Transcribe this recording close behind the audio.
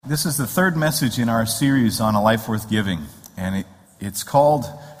This is the third message in our series on a life worth giving, and it's called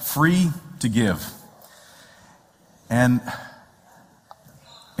Free to Give. And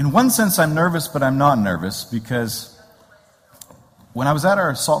in one sense, I'm nervous, but I'm not nervous, because when I was at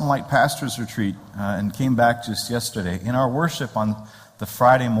our Salt and Light Pastors Retreat and came back just yesterday, in our worship on the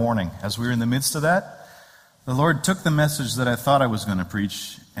Friday morning, as we were in the midst of that, the Lord took the message that I thought I was going to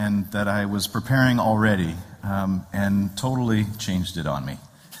preach and that I was preparing already and totally changed it on me.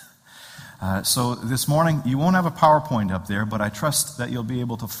 So this morning, you won't have a PowerPoint up there, but I trust that you'll be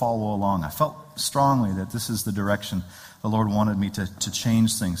able to follow along. I felt strongly that this is the direction the Lord wanted me to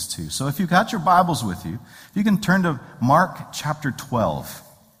change things to. So if you've got your Bibles with you, you can turn to Mark chapter 12.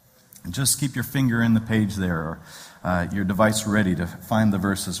 And just keep your finger in the page there, or your device ready to find the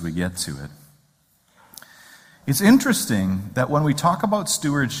verse as we get to it. It's interesting that when we talk about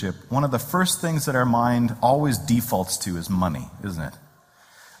stewardship, one of the first things that our mind always defaults to is money, isn't it?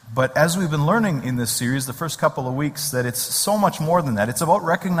 But as we've been learning in this series, the first couple of weeks, that it's so much more than that. It's about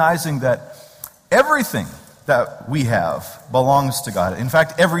recognizing that everything that we have belongs to God. In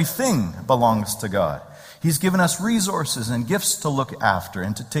fact, everything belongs to God. He's given us resources and gifts to look after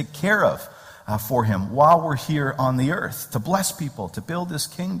and to take care of for Him while we're here on the earth, to bless people, to build His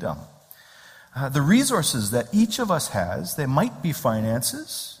kingdom. The resources that each of us has, they might be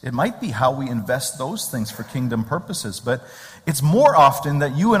finances, it might be how we invest those things for kingdom purposes, but it's more often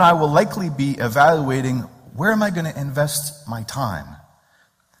that you and I will likely be evaluating, where am I going to invest my time,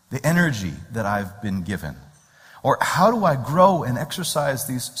 the energy that I've been given, or how do I grow and exercise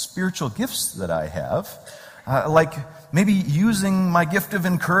these spiritual gifts that I have, like maybe using my gift of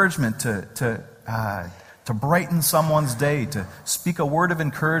encouragement to brighten someone's day, to speak a word of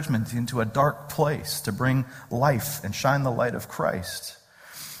encouragement into a dark place, to bring life and shine the light of Christ.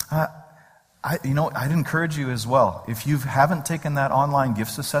 I'd encourage you as well. If you haven't taken that online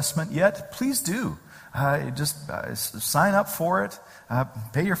gifts assessment yet, please do. Just sign up for it.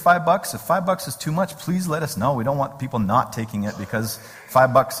 Pay your $5. If $5 is too much, please let us know. We don't want people not taking it because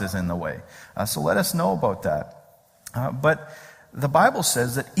 $5 is in the way. So let us know about that. But the Bible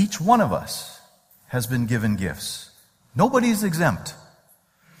says that each one of us has been given gifts. Nobody's exempt.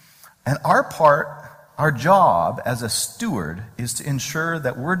 And our job as a steward is to ensure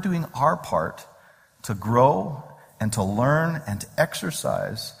that we're doing our part to grow and to learn and to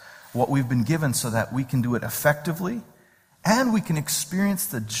exercise what we've been given so that we can do it effectively and we can experience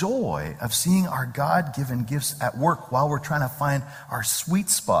the joy of seeing our God-given gifts at work while we're trying to find our sweet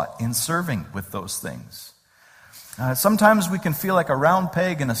spot in serving with those things. Sometimes we can feel like a round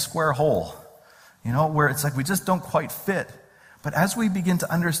peg in a square hole, where it's like we just don't quite fit. But as we begin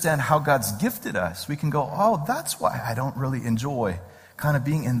to understand how God's gifted us, we can go, oh, that's why I don't really enjoy kind of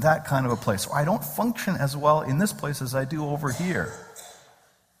being in that kind of a place. Or I don't function as well in this place as I do over here.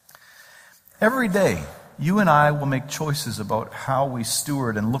 Every day, you and I will make choices about how we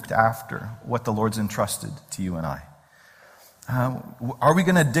steward and look after what the Lord's entrusted to you and I. Are we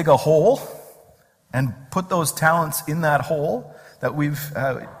going to dig a hole and put those talents in that hole that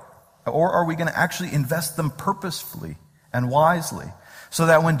or are we going to actually invest them purposefully and wisely, so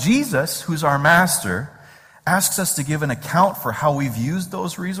that when Jesus, who's our master, asks us to give an account for how we've used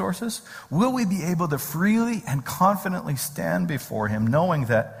those resources, will we be able to freely and confidently stand before Him, knowing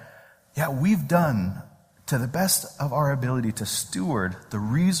that, we've done to the best of our ability to steward the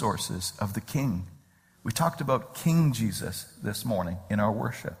resources of the King. We talked about King Jesus this morning in our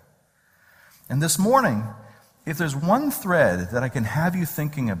worship. And this morning, if there's one thread that I can have you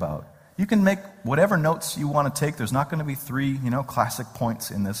thinking about, you can make whatever notes you want to take. There's not going to be 3, classic points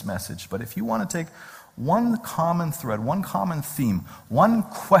in this message. But if you want to take one common thread, one common theme, one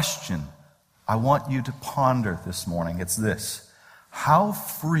question I want you to ponder this morning, it's this: how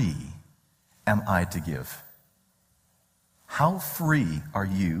free am I to give? How free are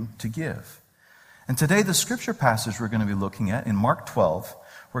you to give? And today, the scripture passage we're going to be looking at in Mark 12,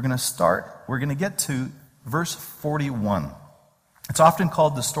 we're going to get to verse 41. It's often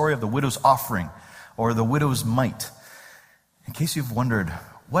called the story of the widow's offering or the widow's mite. In case you've wondered,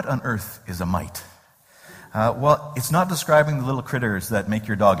 what on earth is a mite? Well, it's not describing the little critters that make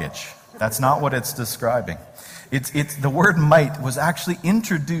your dog itch. That's not what it's describing. The word mite was actually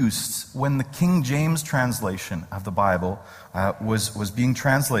introduced when the King James translation of the Bible was being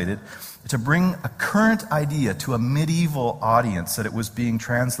translated to bring a current idea to a medieval audience that it was being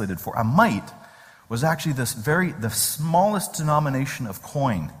translated for. A mite was actually the smallest denomination of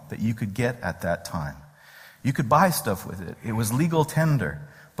coin that you could get at that time. You could buy stuff with it. It was legal tender,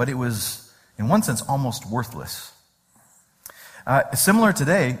 but it was, in one sense, almost worthless. Similar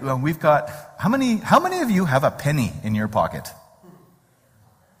today, we've got, how many of you have a penny in your pocket?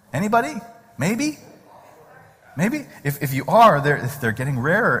 Anybody? Maybe? Maybe? If you are, they're getting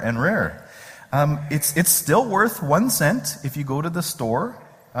rarer and rarer. It's still worth 1 cent if you go to the store.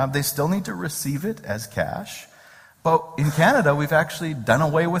 They still need to receive it as cash. But in Canada, we've actually done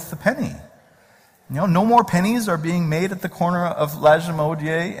away with the penny. No more pennies are being made at the corner of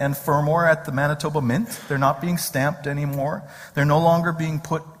Lagimodiere and Fermor at the Manitoba Mint. They're not being stamped anymore. They're no longer being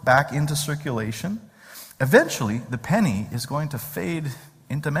put back into circulation. Eventually, the penny is going to fade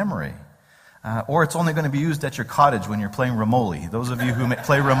into memory. Or it's only going to be used at your cottage when you're playing Rimoli. Those of you who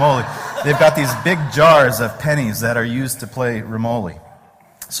play Rimoli, they've got these big jars of pennies that are used to play Rimoli.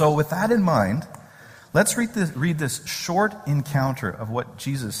 So with that in mind, let's read this short encounter of what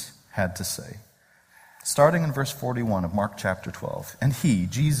Jesus had to say. Starting in verse 41 of Mark chapter 12. And he,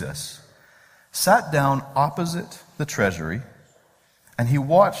 Jesus, sat down opposite the treasury, and he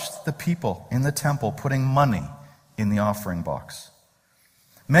watched the people in the temple putting money in the offering box.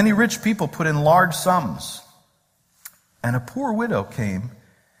 Many rich people put in large sums, and a poor widow came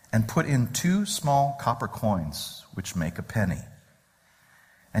and put in 2 small copper coins, which make a penny.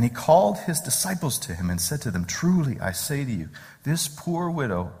 And he called his disciples to him and said to them, "Truly I say to you, this poor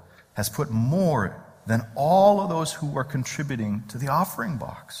widow has put more than all of those who were contributing to the offering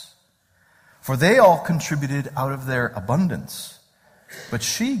box. For they all contributed out of their abundance, but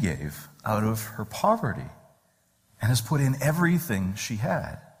she gave out of her poverty and has put in everything she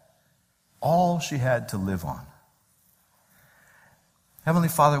had, all she had to live on." Heavenly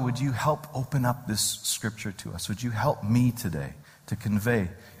Father, would you help open up this scripture to us? Would you help me today to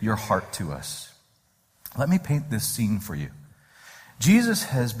convey your heart to us? Let me paint this scene for you. Jesus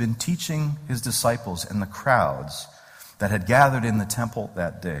has been teaching his disciples and the crowds that had gathered in the temple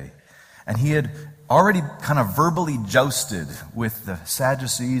that day. And he had already kind of verbally jousted with the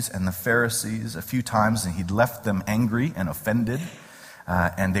Sadducees and the Pharisees a few times, and he'd left them angry and offended.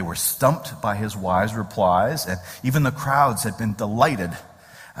 And they were stumped by his wise replies. And even the crowds had been delighted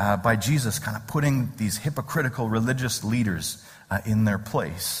by Jesus kind of putting these hypocritical religious leaders in their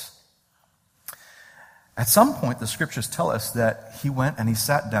place. At some point, the scriptures tell us that he went and he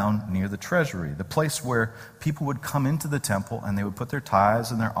sat down near the treasury, the place where people would come into the temple and they would put their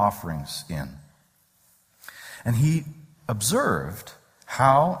tithes and their offerings in. And he observed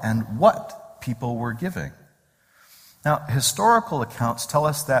how and what people were giving. Now, historical accounts tell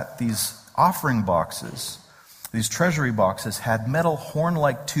us that these offering boxes, these treasury boxes, had metal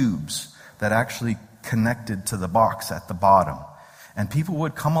horn-like tubes that actually connected to the box at the bottom. And people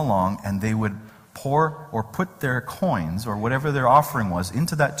would come along and they would pour or put their coins or whatever their offering was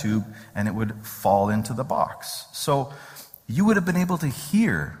into that tube, and it would fall into the box. So you would have been able to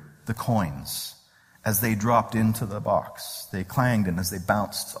hear the coins as they dropped into the box. They clanged and as they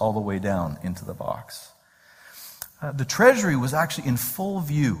bounced all the way down into the box. The treasury was actually in full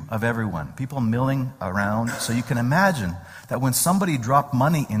view of everyone, people milling around. So you can imagine that when somebody dropped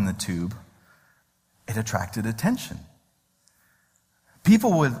money in the tube, it attracted attention.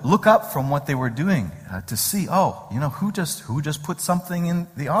 People would look up from what they were doing to see, who just put something in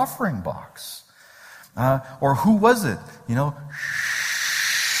the offering box? Or who was it,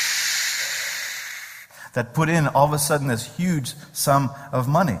 that put in all of a sudden this huge sum of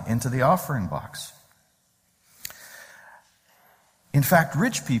money into the offering box? In fact,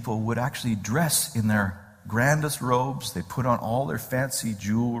 rich people would actually dress in their grandest robes. They put on all their fancy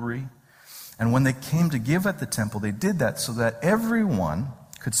jewelry. And when they came to give at the temple, they did that so that everyone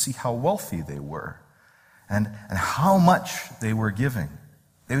could see how wealthy they were and how much they were giving.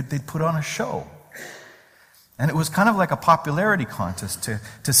 They'd put on a show. And it was kind of like a popularity contest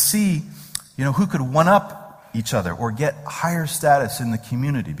to see, who could one-up each other or get higher status in the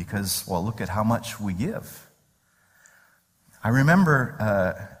community because, look at how much we give. I remember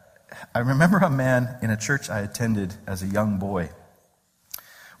a man in a church I attended as a young boy.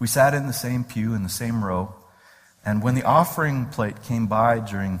 We sat in the same pew in the same row, and when the offering plate came by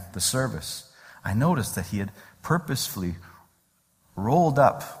during the service, I noticed that he had purposefully rolled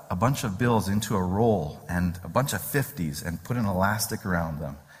up a bunch of bills into a roll and a bunch of 50s and put an elastic around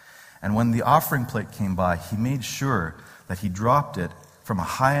them. And when the offering plate came by, he made sure that he dropped it from a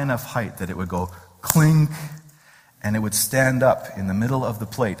high enough height that it would go clink, and it would stand up in the middle of the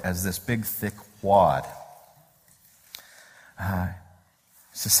plate as this big, thick wad.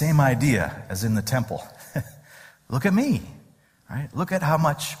 It's the same idea as in the temple. Look at me, right? Look at how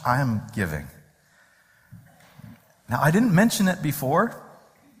much I'm giving. Now, I didn't mention it before,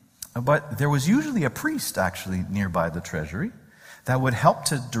 but there was usually a priest actually nearby the treasury that would help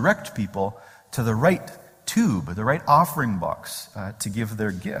to direct people to the right tube, the right offering box to give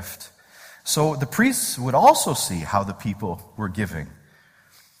their gift. So the priests would also see how the people were giving.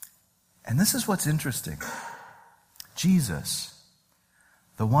 And this is what's interesting. Jesus,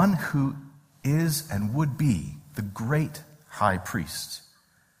 the one who is and would be the great high priest,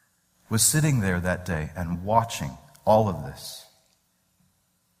 was sitting there that day and watching all of this.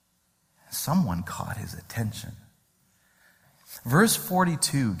 Someone caught his attention. Verse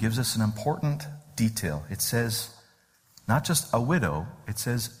 42 gives us an important detail. It says, not just a widow, it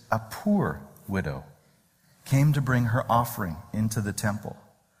says a poor widow came to bring her offering into the temple.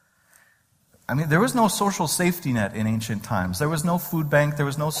 I mean, there was no social safety net in ancient times. There was no food bank. There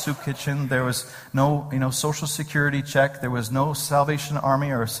was no soup kitchen. There was no, social security check. There was no Salvation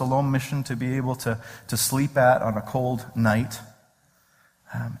Army or Siloam mission to be able to sleep at on a cold night.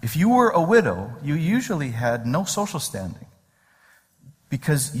 If you were a widow, you usually had no social standing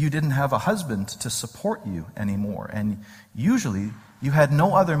because you didn't have a husband to support you anymore. And usually you had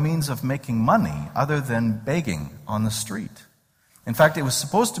no other means of making money other than begging on the street. In fact, it was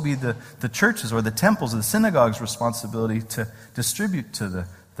supposed to be the churches or the temples or the synagogue's responsibility to distribute to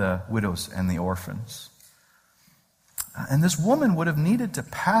the widows and the orphans. And this woman would have needed to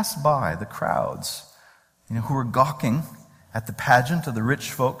pass by the crowds, who were gawking at the pageant of the rich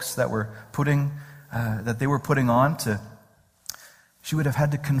folks that they were putting on. She would have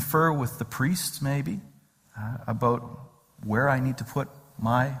had to confer with the priests, maybe, about where I need to put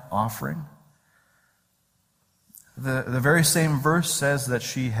my offering. The very same verse says that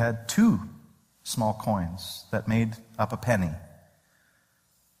she had 2 small coins that made up a penny.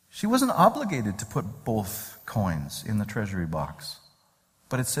 She wasn't obligated to put both coins in the treasury box,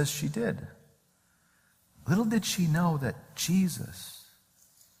 but it says she did. Little did she know that Jesus,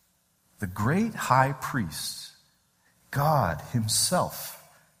 the great high priest, God himself,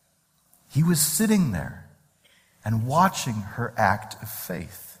 he was sitting there and watching her act of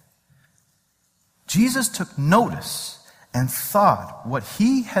faith. Jesus took notice and thought what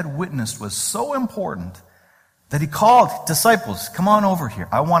he had witnessed was so important that he called disciples, come on over here.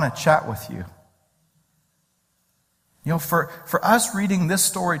 I want to chat with you. For us reading this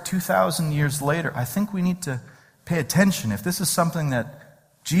story 2,000 years later, I think we need to pay attention. If this is something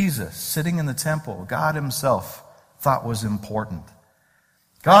that Jesus, sitting in the temple, God himself thought was important.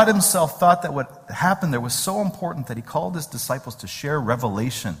 God himself thought that what happened there was so important that he called his disciples to share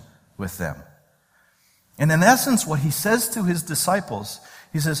revelation with them. And in essence, what he says to his disciples,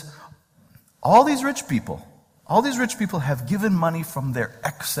 he says, all these rich people have given money from their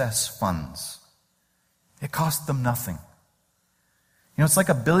excess funds. It cost them nothing. It's like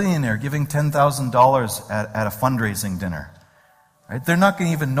a billionaire giving $10,000 at a fundraising dinner. Right? They're not going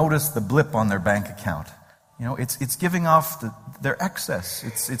to even notice the blip on their bank account. It's giving off their excess.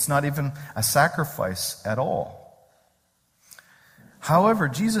 It's not even a sacrifice at all. However,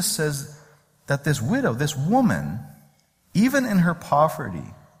 Jesus says that this widow, this woman, even in her poverty,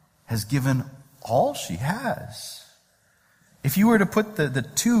 has given all she has. If you were to put the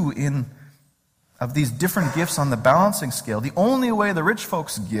 2 of these different gifts on the balancing scale, the only way the rich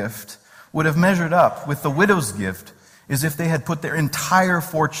folks' gift would have measured up with the widow's gift is if they had put their entire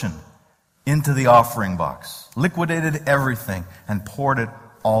fortune into the offering box, liquidated everything, and poured it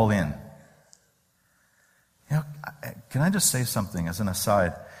all in. Can I just say something as an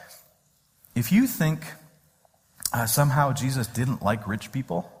aside? If you think somehow Jesus didn't like rich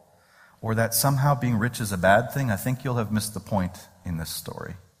people, or that somehow being rich is a bad thing, I think you'll have missed the point in this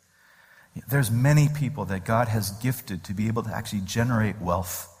story. There's many people that God has gifted to be able to actually generate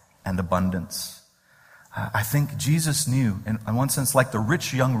wealth and abundance. I think Jesus knew, in one sense, like the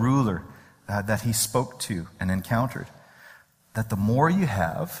rich young ruler that he spoke to and encountered, that the more you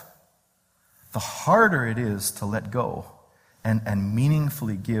have, the harder it is to let go and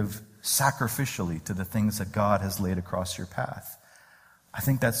meaningfully give sacrificially to the things that God has laid across your path. I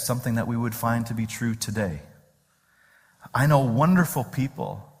think that's something that we would find to be true today. I know wonderful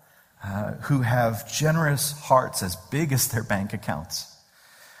people who have generous hearts as big as their bank accounts.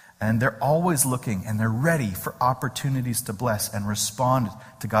 And they're always looking and they're ready for opportunities to bless and respond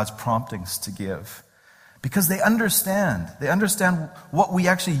to God's promptings to give. Because they understand what we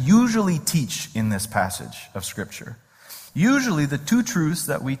actually usually teach in this passage of Scripture. Usually the 2 truths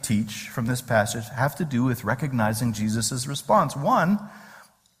that we teach from this passage have to do with recognizing Jesus' response. One,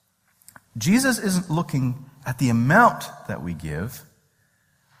 Jesus isn't looking at the amount that we give,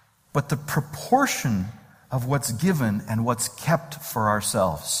 but the proportion of what's given and what's kept for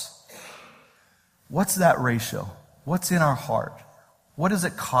ourselves. What's that ratio? What's in our heart? What does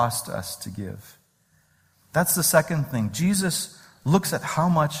it cost us to give? That's the second thing. Jesus looks at how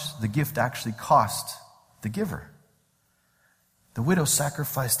much the gift actually cost the giver. The widow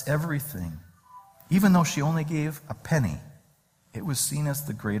sacrificed everything, even though she only gave a penny it was seen as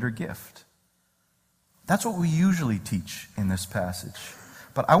the greater gift. That's what we usually teach in this passage.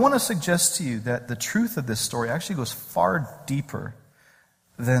 But I want to suggest to you that the truth of this story actually goes far deeper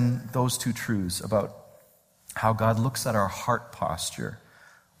than those two truths about how God looks at our heart posture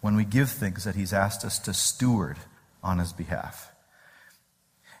when we give things that He's asked us to steward on His behalf.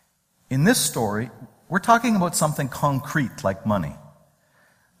 In this story, we're talking about something concrete like money.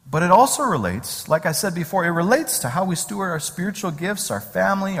 But it also relates, like I said before, it relates to how we steward our spiritual gifts, our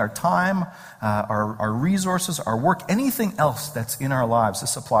family, our time, our resources, our work, anything else that's in our lives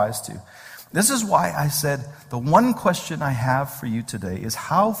this applies to. This is why I said the one question I have for you today is,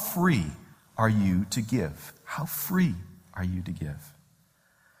 how free are you to give? How free are you to give?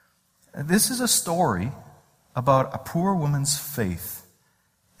 This is a story about a poor woman's faith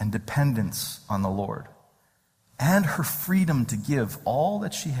and dependence on the Lord, and her freedom to give all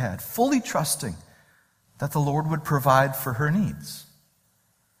that she had, fully trusting that the Lord would provide for her needs.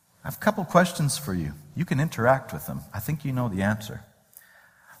 I have a couple questions for you. You can interact with them. I think you know the answer.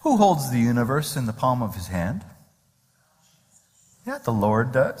 Who holds the universe in the palm of His hand? Yeah, the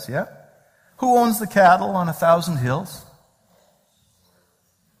Lord does, yeah. Who owns the cattle on 1,000 hills?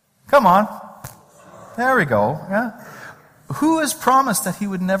 Come on. There we go, yeah. Who has promised that He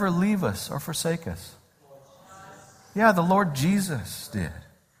would never leave us or forsake us? Yeah, the Lord Jesus did.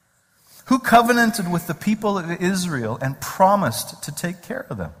 Who covenanted with the people of Israel and promised to take care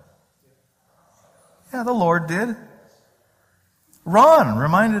of them? Yeah, the Lord did. Ron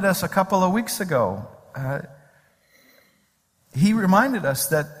reminded us a couple of weeks ago. He reminded us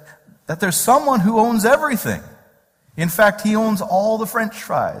that there's someone who owns everything. In fact, He owns all the French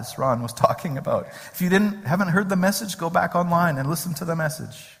fries Ron was talking about. If you haven't heard the message, go back online and listen to the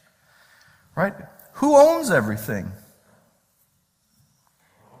message. Right? Who owns everything?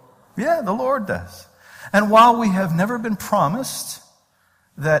 Yeah, the Lord does. And while we have never been promised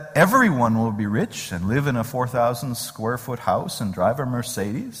that everyone will be rich and live in a 4,000 square foot house and drive a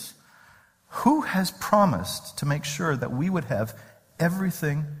Mercedes, who has promised to make sure that we would have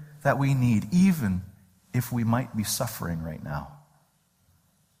everything that we need, even if we might be suffering right now?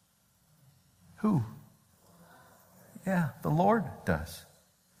 Who? Yeah, the Lord does.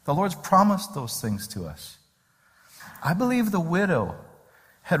 The Lord's promised those things to us. I believe the widow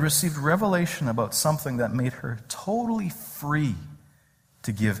had received revelation about something that made her totally free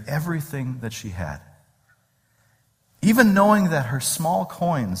to give everything that she had. Even knowing that her small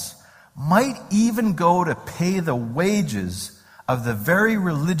coins might even go to pay the wages of the very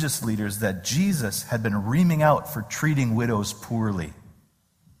religious leaders that Jesus had been reaming out for treating widows poorly.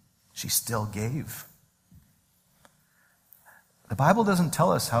 She still gave. The Bible doesn't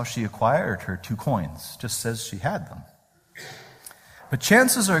tell us how she acquired her 2 coins, just says she had them. But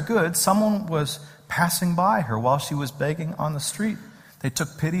chances are good someone was passing by her while she was begging on the street. They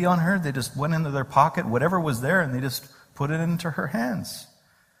took pity on her. They just went into their pocket, whatever was there, and they just put it into her hands.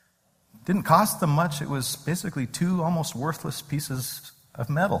 It didn't cost them much. It was basically 2 almost worthless pieces of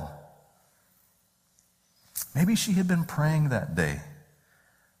metal. Maybe she had been praying that day,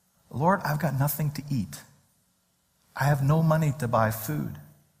 Lord, I've got nothing to eat. I have no money to buy food.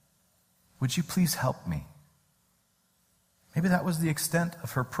 Would you please help me? Maybe that was the extent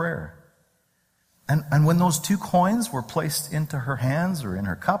of her prayer. And when those 2 coins were placed into her hands or in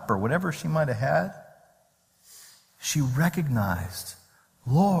her cup or whatever she might have had, she recognized,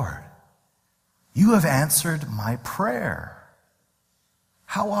 Lord, you have answered my prayer.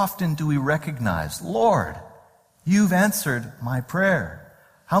 How often do we recognize, Lord, you've answered my prayer?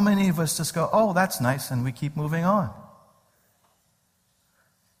 How many of us just go, oh, that's nice, and we keep moving on?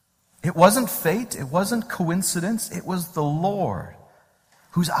 It wasn't fate. It wasn't coincidence. It was the Lord,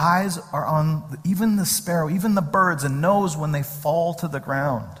 whose eyes are on even the sparrow, even the birds, and knows when they fall to the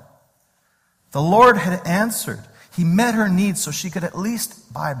ground. The Lord had answered. He met her needs so she could at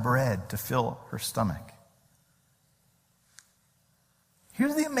least buy bread to fill her stomach.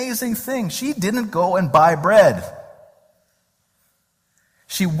 Here's the amazing thing. She didn't go and buy bread.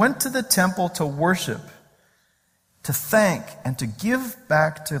 She went to the temple to worship, to thank, and to give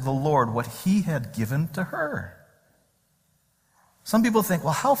back to the Lord what He had given to her. Some people think,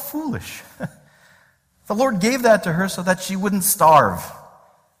 well, how foolish. The Lord gave that to her so that she wouldn't starve,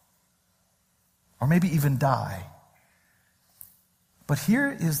 or maybe even die. But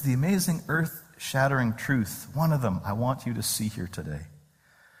here is the amazing earth-shattering truth. One of them I want you to see here today.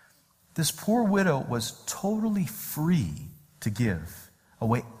 This poor widow was totally free to give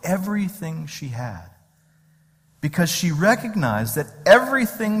away everything she had, because she recognized that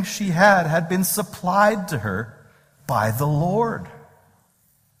everything she had been supplied to her by the Lord.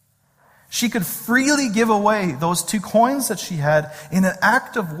 She could freely give away those 2 coins that she had in an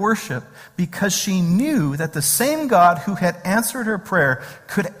act of worship because she knew that the same God who had answered her prayer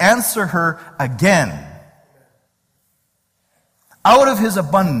could answer her again. Out of his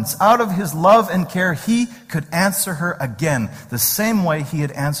abundance, out of his love and care, he could answer her again, the same way he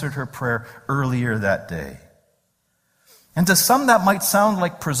had answered her prayer earlier that day. And to some that might sound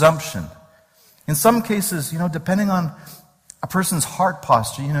like presumption. In some cases, depending on a person's heart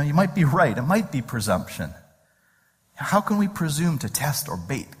posture, you might be right. It might be presumption. How can we presume to test or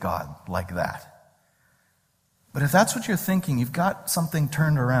bait God like that? But if that's what you're thinking, you've got something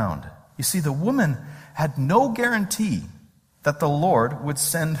turned around. You see, the woman had no guarantee that the Lord would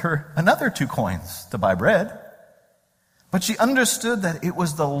send her another 2 coins to buy bread. But she understood that it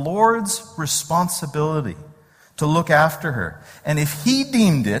was the Lord's responsibility to look after her. And if he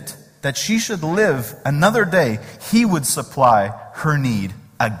deemed it that she should live another day, he would supply her need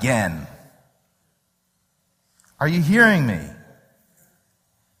again. Are you hearing me?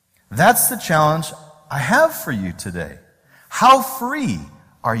 That's the challenge I have for you today. How free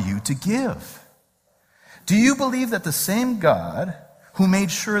are you to give? Do you believe that the same God who made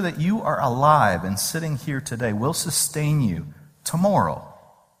sure that you are alive and sitting here today will sustain you tomorrow?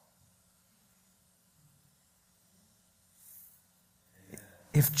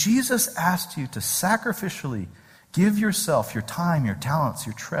 If Jesus asked you to sacrificially give yourself, your time, your talents,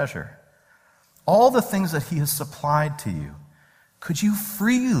 your treasure, all the things that he has supplied to you, could you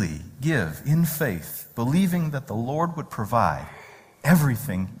freely give in faith, believing that the Lord would provide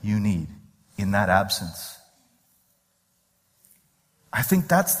everything you need in that absence? I think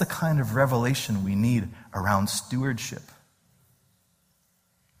that's the kind of revelation we need around stewardship.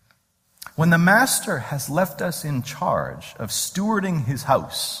 When the master has left us in charge of stewarding his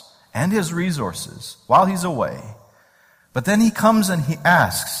house and his resources while he's away, but then he comes and he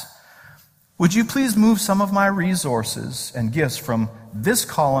asks, would you please move some of my resources and gifts from this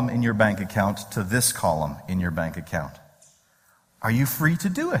column in your bank account to this column in your bank account? Are you free to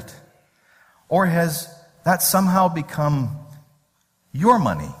do it? Or has that somehow become your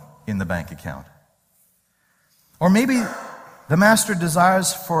money in the bank account? Or maybe the master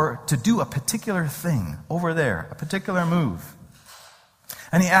desires to do a particular thing over there, a particular move.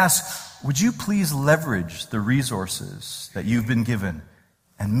 And he asks, would you please leverage the resources that you've been given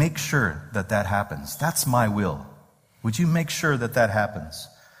and make sure that that happens? That's my will. Would you make sure that that happens?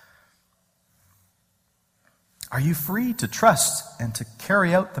 Are you free to trust and to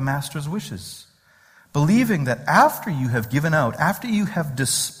carry out the master's wishes, believing that after you have given out, after you have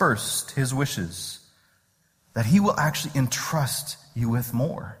dispersed his wishes, that he will actually entrust you with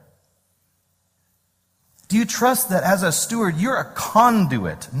more? Do you trust that as a steward, you're a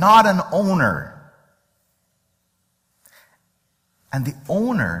conduit, not an owner? And the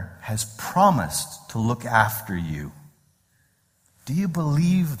owner has promised to look after you. Do you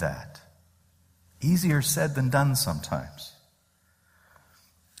believe that? Easier said than done sometimes.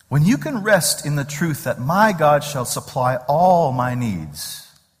 When you can rest in the truth that my God shall supply all my needs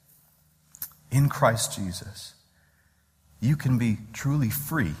in Christ Jesus, you can be truly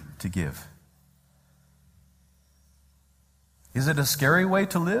free to give. Is it a scary way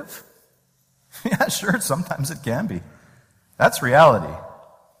to live? Yeah, sure, sometimes it can be. That's reality.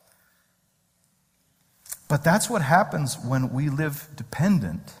 But that's what happens when we live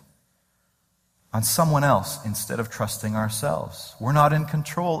dependent on someone else instead of trusting ourselves. We're not in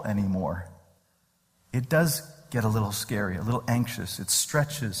control anymore. It does get a little scary, a little anxious. It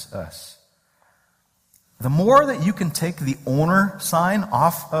stretches us. The more that you can take the owner sign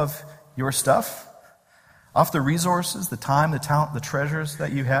off of your stuff, off the resources, the time, the talent, the treasures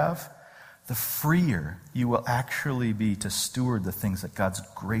that you have, the freer you will actually be to steward the things that God's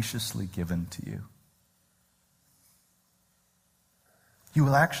graciously given to you. You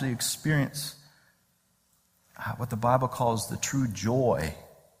will actually experience what the Bible calls the true joy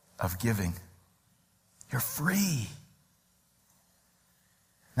of giving. You're free.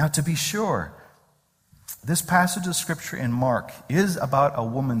 Now, to be sure, this passage of Scripture in Mark is about a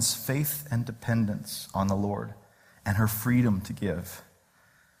woman's faith and dependence on the Lord and her freedom to give,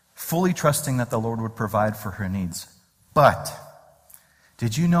 fully trusting that the Lord would provide for her needs. But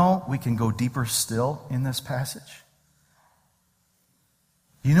did you know we can go deeper still in this passage?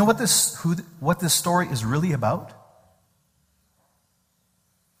 You know what this story is really about?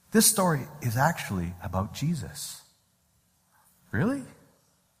 This story is actually about Jesus. Really?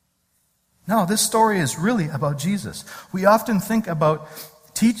 No, this story is really about Jesus. We often think about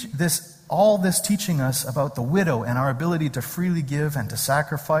all this teaching us about the widow and our ability to freely give and to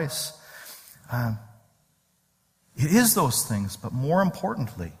sacrifice. It is those things, but more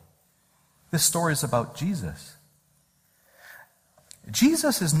importantly, This story is about Jesus.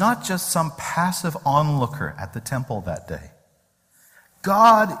 Jesus is not just some passive onlooker at the temple that day.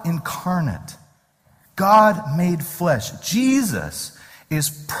 God incarnate, God made flesh. Jesus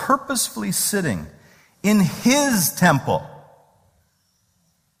is purposefully sitting in his temple.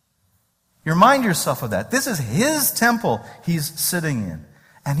 You remind yourself of that. This is his temple he's sitting in,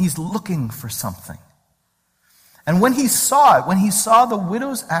 and he's looking for something. And when he saw it, when he saw the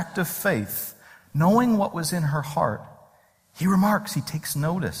widow's act of faith, knowing what was in her heart, he remarks, he takes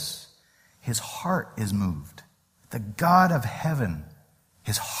notice. His heart is moved. The God of heaven,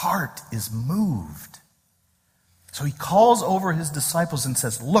 his heart is moved. So he calls over his disciples and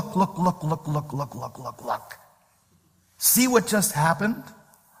says, look. See what just happened?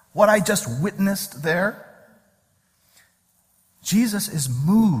 What I just witnessed there? Jesus is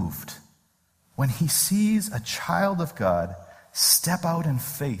moved when he sees a child of God step out in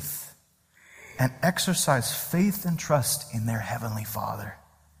faith and exercise faith and trust in their heavenly Father.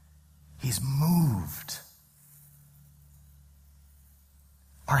 He's moved.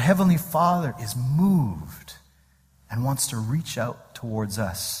 Our heavenly Father is moved and wants to reach out towards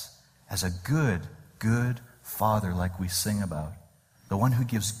us as a good Father like we sing about. The one who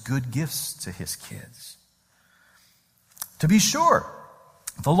gives good gifts to his kids. To be sure,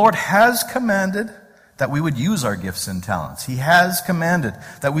 the Lord has commanded that we would use our gifts and talents. He has commanded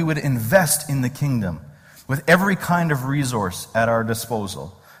that we would invest in the kingdom with every kind of resource at our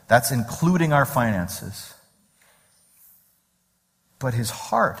disposal. That's including our finances. But his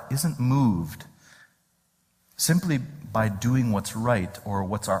heart isn't moved simply by doing what's right or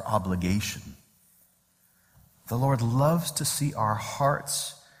what's our obligation. The Lord loves to see our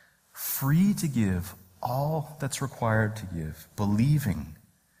hearts free to give all that's required to give, believing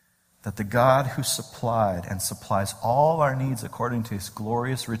that the God who supplied and supplies all our needs according to his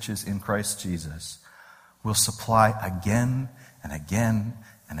glorious riches in Christ Jesus will supply again and again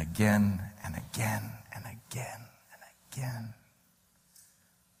and again and again and again and again.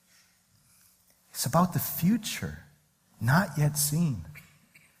 It's about the future, not yet seen.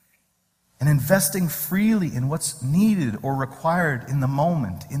 And investing freely in what's needed or required in the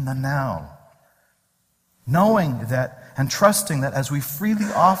moment, in the now. Knowing that and trusting that as we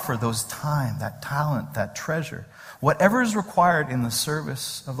freely offer those time, that talent, that treasure, whatever is required in the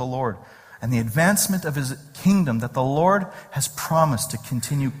service of the Lord and the advancement of his kingdom, that the Lord has promised to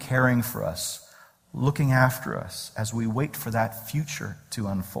continue caring for us, looking after us as we wait for that future to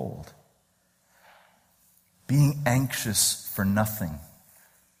unfold. Being anxious for nothing,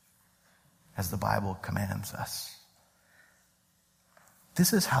 as the Bible commands us.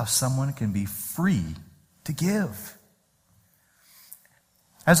 This is how someone can be free to give.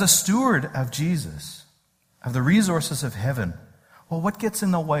 As a steward of Jesus, of the resources of heaven, well, what gets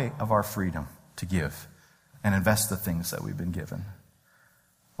in the way of our freedom to give and invest the things that we've been given?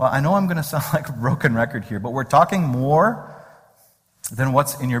 Well, I know I'm going to sound like a broken record here, but we're talking more than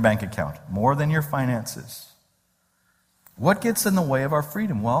what's in your bank account, more than your finances. What gets in the way of our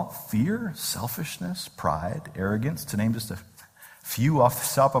freedom? Well, fear, selfishness, pride, arrogance, to name just a few off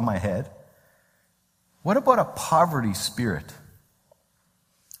the top of my head. What about a poverty spirit?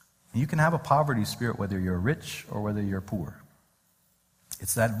 You can have a poverty spirit whether you're rich or whether you're poor.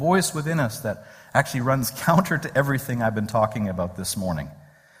 It's that voice within us that actually runs counter to everything I've been talking about this morning.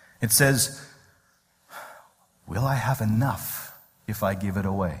 It says, will I have enough if I give it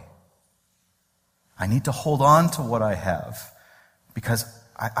away? I need to hold on to what I have because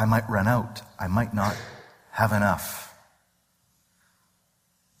I might run out. I might not have enough.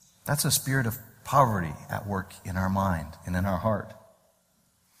 That's a spirit of poverty at work in our mind and in our heart.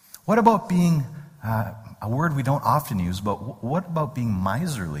 What about being, a word we don't often use, but what about being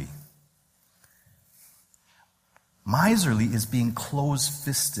miserly? Miserly is being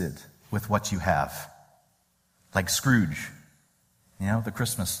close-fisted with what you have. Like Scrooge, the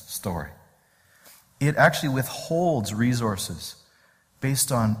Christmas story. It actually withholds resources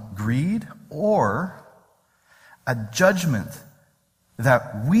based on greed or a judgment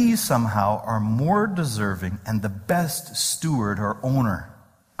that we somehow are more deserving and the best steward or owner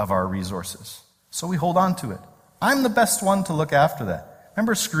of our resources. So we hold on to it. I'm the best one to look after that.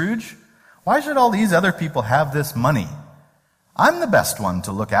 Remember Scrooge? Why should all these other people have this money? I'm the best one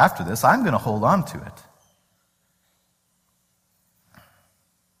to look after this. I'm going to hold on to it.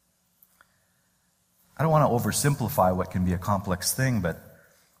 I don't want to oversimplify what can be a complex thing, but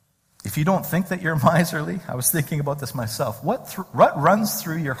if you don't think that you're miserly, I was thinking about this myself. What runs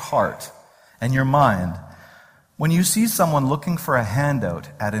through your heart and your mind when you see someone looking for a handout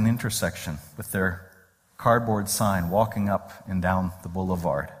at an intersection with their cardboard sign walking up and down the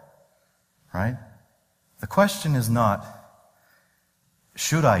boulevard? right? The question is not,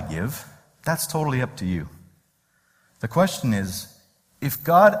 should I give? That's totally up to you. The question is, if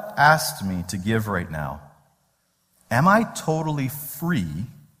God asked me to give right now, am I totally free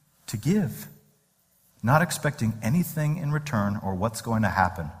to give? Not expecting anything in return or what's going to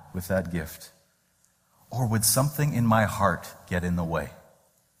happen with that gift. Or would something in my heart get in the way?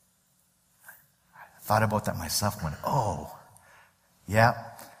 I thought about that myself and went,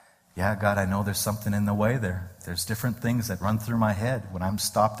 yeah, God, I know there's something in the way there. There's different things that run through my head when I'm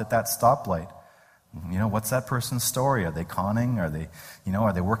stopped at that stoplight. What's that person's story? Are they conning? Are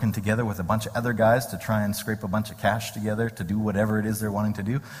they working together with a bunch of other guys to try and scrape a bunch of cash together to do whatever it is they're wanting to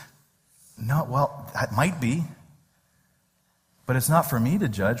do? No, well, that might be. But it's not for me to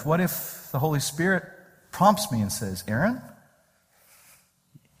judge. What if the Holy Spirit prompts me and says, Aaron,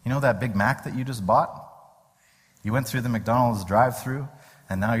 that Big Mac that you just bought? You went through the McDonald's drive-thru,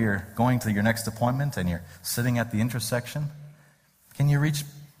 and now you're going to your next appointment, and you're sitting at the intersection. Can you reach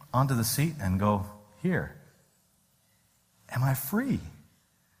onto the seat and go, here? Am I free?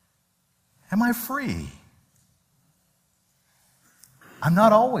 Am I free? I'm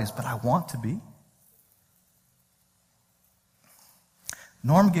not always, but I want to be.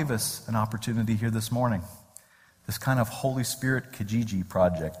 Norm gave us an opportunity here this morning. This kind of Holy Spirit Kijiji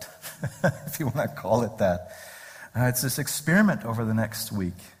project, if you want to call it that. It's this experiment over the next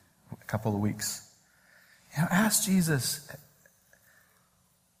week, a couple of weeks. Ask Jesus,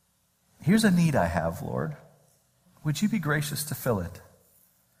 here's a need I have, Lord. Would you be gracious to fill it?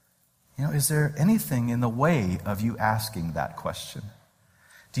 Is there anything in the way of you asking that question?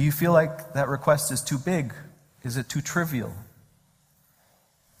 Do you feel like that request is too big? Is it too trivial?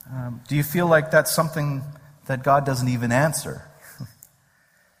 Do you feel like that's something that God doesn't even answer?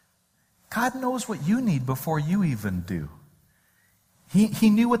 God knows what you need before you even do. He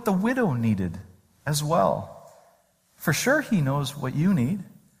knew what the widow needed as well. For sure He knows what you need,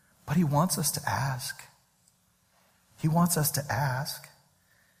 but He wants us to ask. He wants us to ask.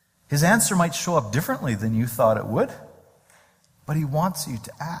 His answer might show up differently than you thought it would, but He wants you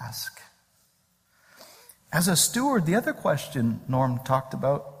to ask. As a steward, the other question Norm talked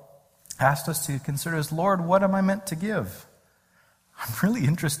about, asked us to consider is, Lord, what am I meant to give? I'm really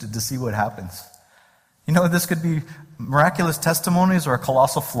interested to see what happens. This could be miraculous testimonies or a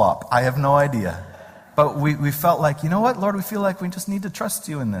colossal flop. I have no idea. But we felt like, what, Lord, we feel like we just need to trust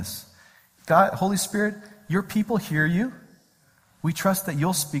you in this. God, Holy Spirit, your people hear you. We trust that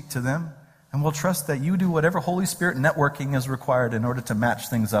you'll speak to them. And we'll trust that you do whatever Holy Spirit networking is required in order to match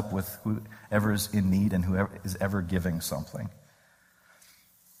things up with whoever is in need and whoever is ever giving something.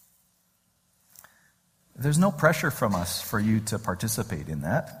 There's no pressure from us for you to participate in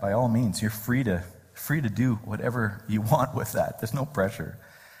that. By all means, you're free to do whatever you want with that. There's no pressure.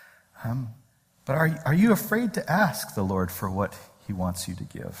 But are you afraid to ask the Lord for what He wants you to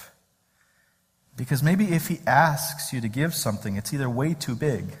give? Because maybe if He asks you to give something, it's either way too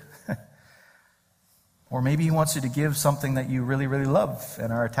big, or maybe He wants you to give something that you really, really love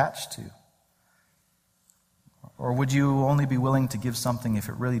and are attached to. Or would you only be willing to give something if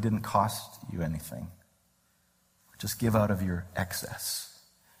it really didn't cost you anything? Just give out of your excess.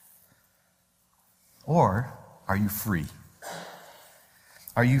 Or are you free?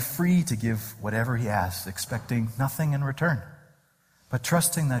 Are you free to give whatever He asks, expecting nothing in return, but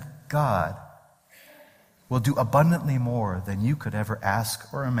trusting that God will do abundantly more than you could ever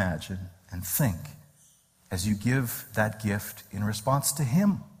ask or imagine and think as you give that gift in response to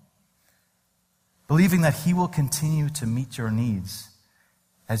Him? Believing that He will continue to meet your needs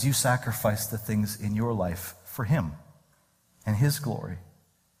as you sacrifice the things in your life for Him and His glory.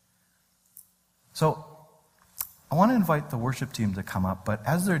 So, I want to invite the worship team to come up, but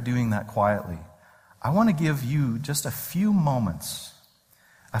as they're doing that quietly, I want to give you just a few moments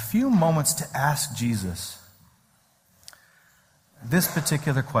to ask Jesus this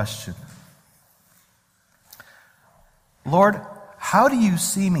particular question. Lord, how do you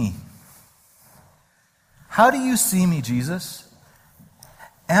see me? How do you see me, Jesus?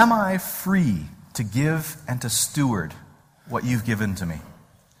 Am I free to give and to steward what you've given to me?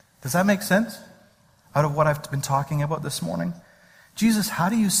 Does that make sense? Out of what I've been talking about this morning? Jesus, how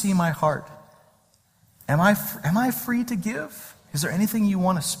do you see my heart? Am I free to give? Is there anything you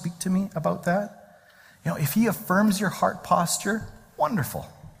want to speak to me about that? If He affirms your heart posture, wonderful.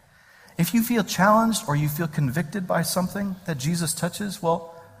 If you feel challenged or you feel convicted by something that Jesus touches,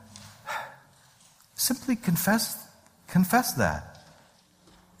 well, simply confess that.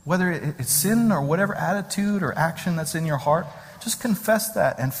 Whether it's sin or whatever attitude or action that's in your heart, just confess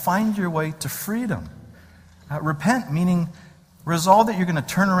that and find your way to freedom. Repent, meaning Resolve that you're going to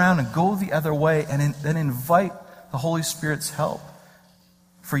turn around and go the other way, and then invite the Holy Spirit's help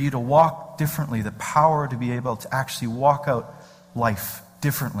for you to walk differently, the power to be able to actually walk out life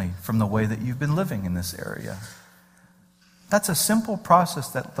differently from the way that you've been living in this area. That's a simple process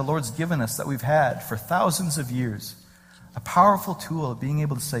that the Lord's given us, that we've had for thousands of years. A powerful tool of being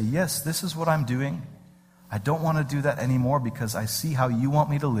able to say, yes, this is what I'm doing. I don't want to do that anymore because I see how you want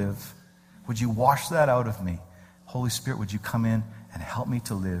me to live. Would you wash that out of me? Holy Spirit, would you come in and help me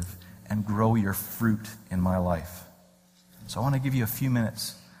to live and grow your fruit in my life? So I want to give you a few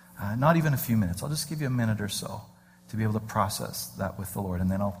minutes, not even a few minutes. I'll just give you a minute or so to be able to process that with the Lord, and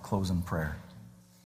then I'll close in prayer.